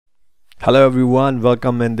Hello everyone,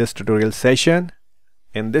 welcome in this tutorial session.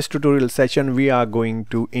 In this tutorial session we are going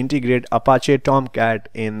to integrate Apache Tomcat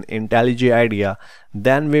in IntelliJ IDEA.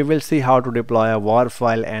 Then we will see how to deploy a WAR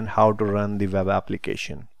file and how to run the web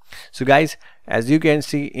application. So guys, as you can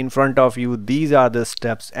see in front of you, these are the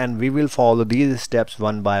steps and we will follow these steps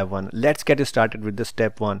one by one. Let's get started with the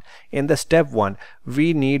step 1. In the step 1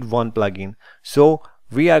 we need one plugin. So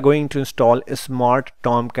we are going to install a Smart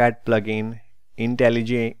Tomcat plugin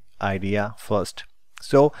IntelliJ IDEA first.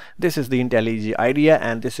 So this is the IntelliJ IDEA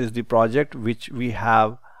and this is the project which we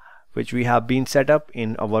have been set up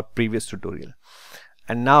in our previous tutorial.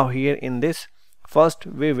 And now here in this, first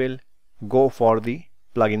we will go for the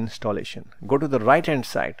plugin installation. Go to the right hand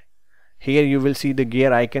side. Here you will see the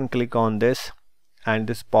gear icon. Click on this and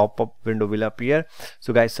this pop-up window will appear.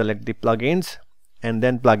 So guys, select the plugins and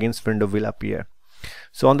then plugins window will appear.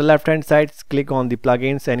 So on the left hand side, click on the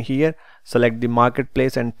plugins and here select the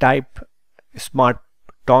marketplace and type Smart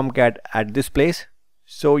Tomcat at this place.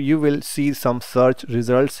 So you will see some search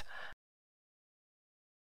results.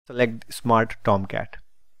 Select Smart Tomcat.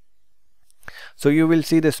 So you will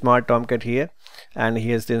see the Smart Tomcat here and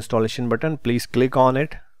here's the installation button. Please click on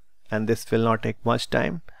it and this will not take much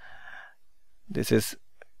time. This is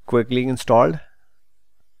quickly installed.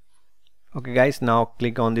 Okay guys, now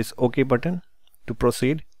click on this OK button to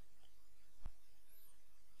proceed.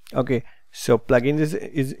 Okay, so plugin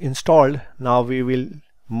is installed. Now we will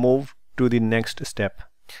move to the next step.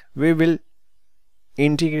 We will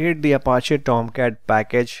integrate the Apache Tomcat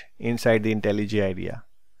package inside the IntelliJ IDEA.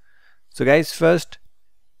 So guys, first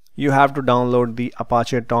you have to download the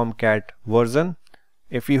Apache Tomcat version.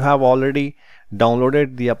 If you have already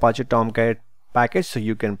downloaded the Apache Tomcat package, so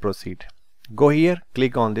you can proceed. Go here,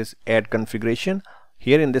 click on this add configuration.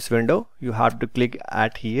 Here in this window you have to click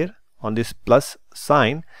at here on this plus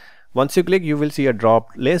sign. Once you click, you will see a drop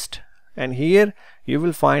list and here you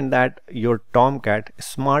will find that your Tomcat,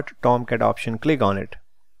 Smart Tomcat option. Click on it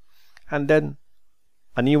and then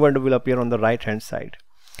a new window will appear on the right hand side.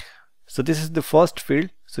 So this is the first field.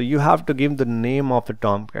 So you have to give the name of the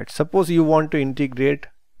Tomcat. Suppose you want to integrate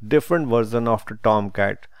different version of the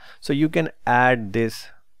Tomcat, so you can add this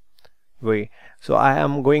way. So I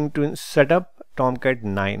am going to set up Tomcat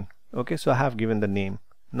 9. Okay, so I have given the name.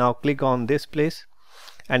 Now click on this place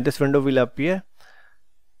and this window will appear.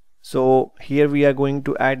 So here we are going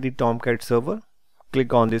to add the Tomcat Server.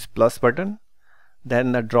 Click on this plus button,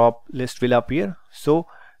 then the drop list will appear. So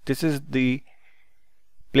this is the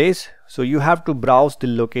place. So you have to browse the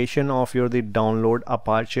location of your download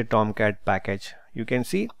Apache Tomcat package. You can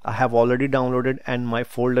see I have already downloaded and my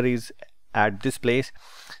folder is at this place,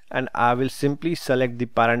 and I will simply select the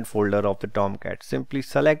parent folder of the Tomcat. Simply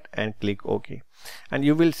select and click OK, and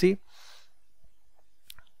you will see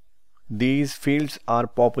these fields are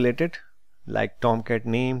populated like Tomcat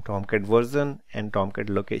name, Tomcat version and Tomcat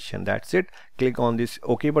location. That's it. Click on this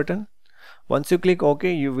OK button. Once you click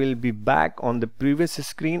OK, you will be back on the previous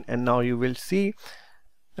screen and now you will see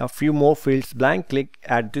a few more fields blank. Click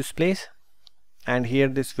at this place and here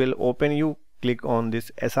this will open. You click on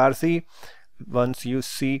this SRC. Once you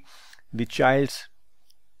see the childs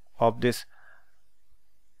of this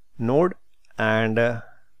node and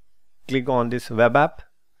click on this web app.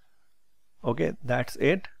 Okay, that's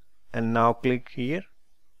it. And now click here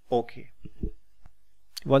OK.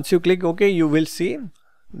 Once you click OK, you will see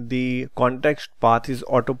the context path is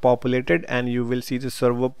auto populated and you will see the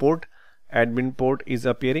server port, admin port is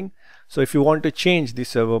appearing. So if you want to change the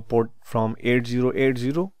server port from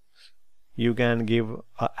 8080, you can give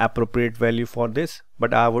an appropriate value for this,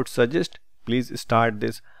 but I would suggest please start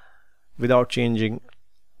this without changing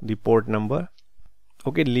the port number.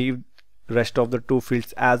 Okay, leave rest of the two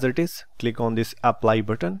fields as it is. Click on this apply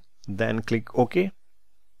button, then click OK.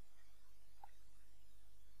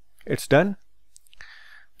 It's done.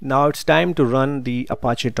 Now it's time to run the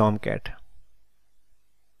Apache Tomcat.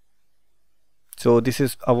 So this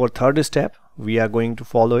is our third step. We are going to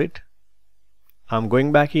follow it. I'm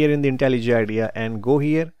going back here in the IntelliJ IDEA and go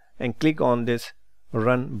here and click on this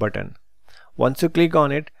run button. Once you click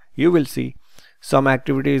on it, you will see some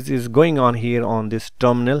activities is going on here on this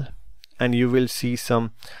terminal and you will see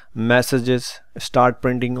some messages start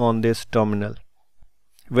printing on this terminal.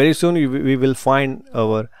 Very soon we will find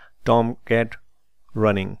our Tomcat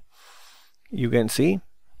running. You can see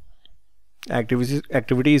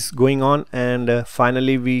activities going on and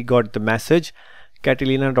finally we got the message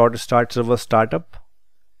Catalina.start server startup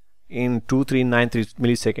in 2393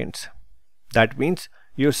 milliseconds. That means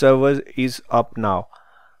your server is up now.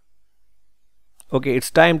 Okay,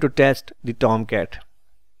 it's time to test the Tomcat.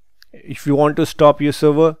 If you want to stop your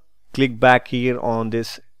server, click back here on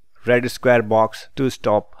this red square box to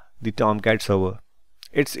stop the Tomcat server.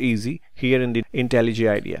 It's easy here in the IntelliJ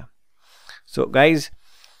IDEA. So guys,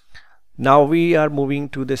 now we are moving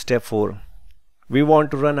to the step 4. We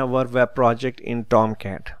want to run our web project in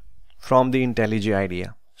Tomcat from the IntelliJ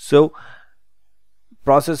IDEA. So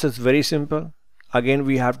process is very simple. Again,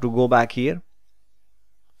 we have to go back here,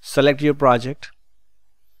 select your project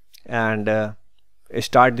and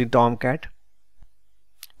start the Tomcat.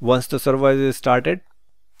 Once the server is started,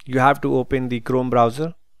 you have to open the Chrome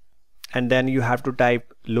browser and then you have to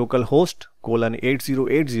type localhost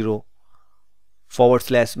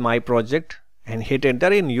 :8080/my project and hit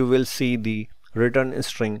enter, and you will see the return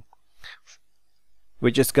string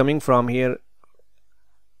which is coming from here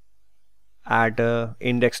at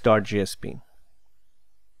index.jsp.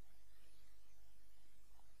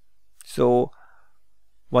 So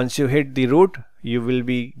once you hit the root, you will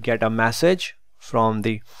get a message from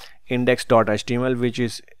the index.html, which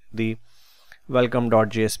is the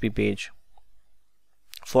welcome.jsp page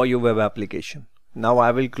for your web application. Now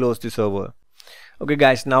I will close the server. Okay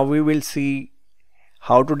guys, now we will see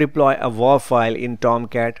how to deploy a WAR file in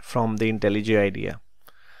Tomcat from the IntelliJ IDEA.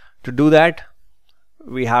 To do that,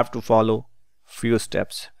 we have to follow few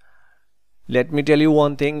steps. Let me tell you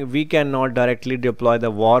one thing, we cannot directly deploy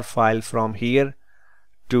the WAR file from here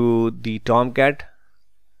to the Tomcat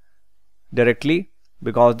directly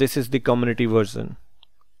because this is the community version.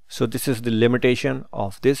 So this is the limitation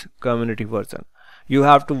of this community version. You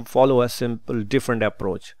have to follow a simple different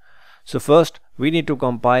approach. So first we need to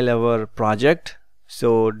compile our project.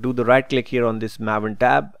 So do the right click here on this Maven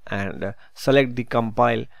tab and select the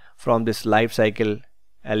compile from this lifecycle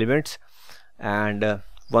elements, and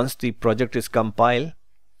once the project is compiled,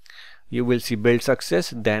 you will see build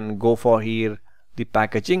success. Then go for here the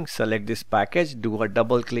packaging, select this package, do a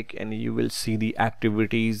double click and you will see the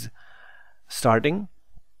activities starting,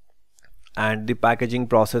 and the packaging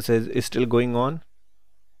process is still going on,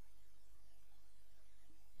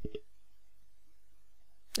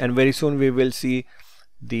 and very soon we will see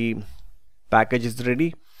the package is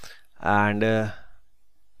ready, and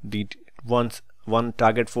the one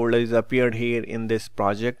target folder is appeared here in this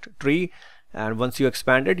project tree, and once you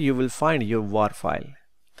expand it, you will find your WAR file.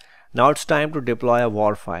 Now it's time to deploy a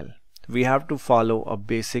WAR file. We have to follow a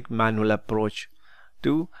basic manual approach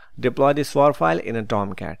to deploy this WAR file in a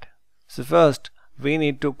Tomcat. So first we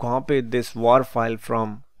need to copy this WAR file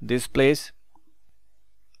from this place.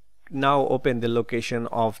 Now open the location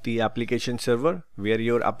of the application server where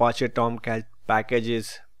your Apache Tomcat package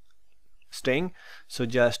is staying. So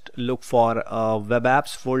just look for a web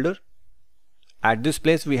apps folder. At this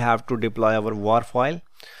place we have to deploy our WAR file.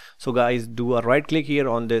 So guys, do a right click here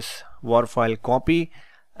on this WAR file copy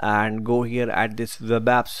and go here at this web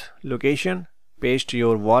apps location, paste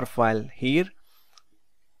your WAR file here.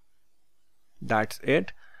 That's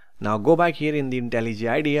it. Now go back here in the IntelliJ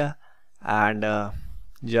IDEA and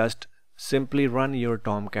just simply run your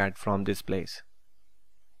Tomcat from this place.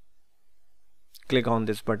 Click on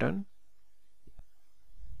this button.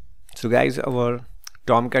 So guys, our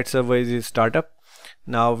Tomcat server is startup.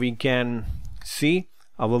 Now we can see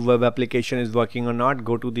our web application is working or not.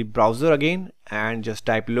 Go to the browser again and just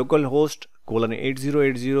type localhost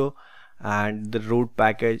 :8080 and the root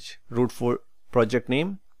package, root for project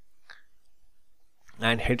name,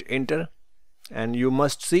 and hit enter, and you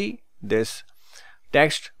must see this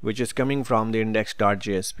text which is coming from the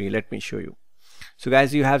index.jsp. Let me show you. So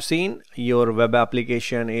guys, you have seen your web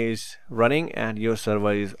application is running and your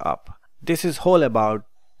server is up. This is all about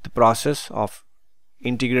the process of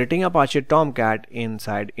integrating Apache Tomcat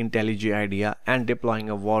inside IntelliJ IDEA and deploying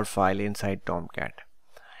a WAR file inside Tomcat.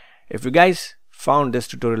 If you guys found this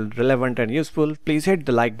tutorial relevant and useful, please hit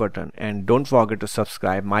the like button and don't forget to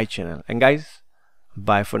subscribe my channel. And guys,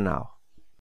 bye for now.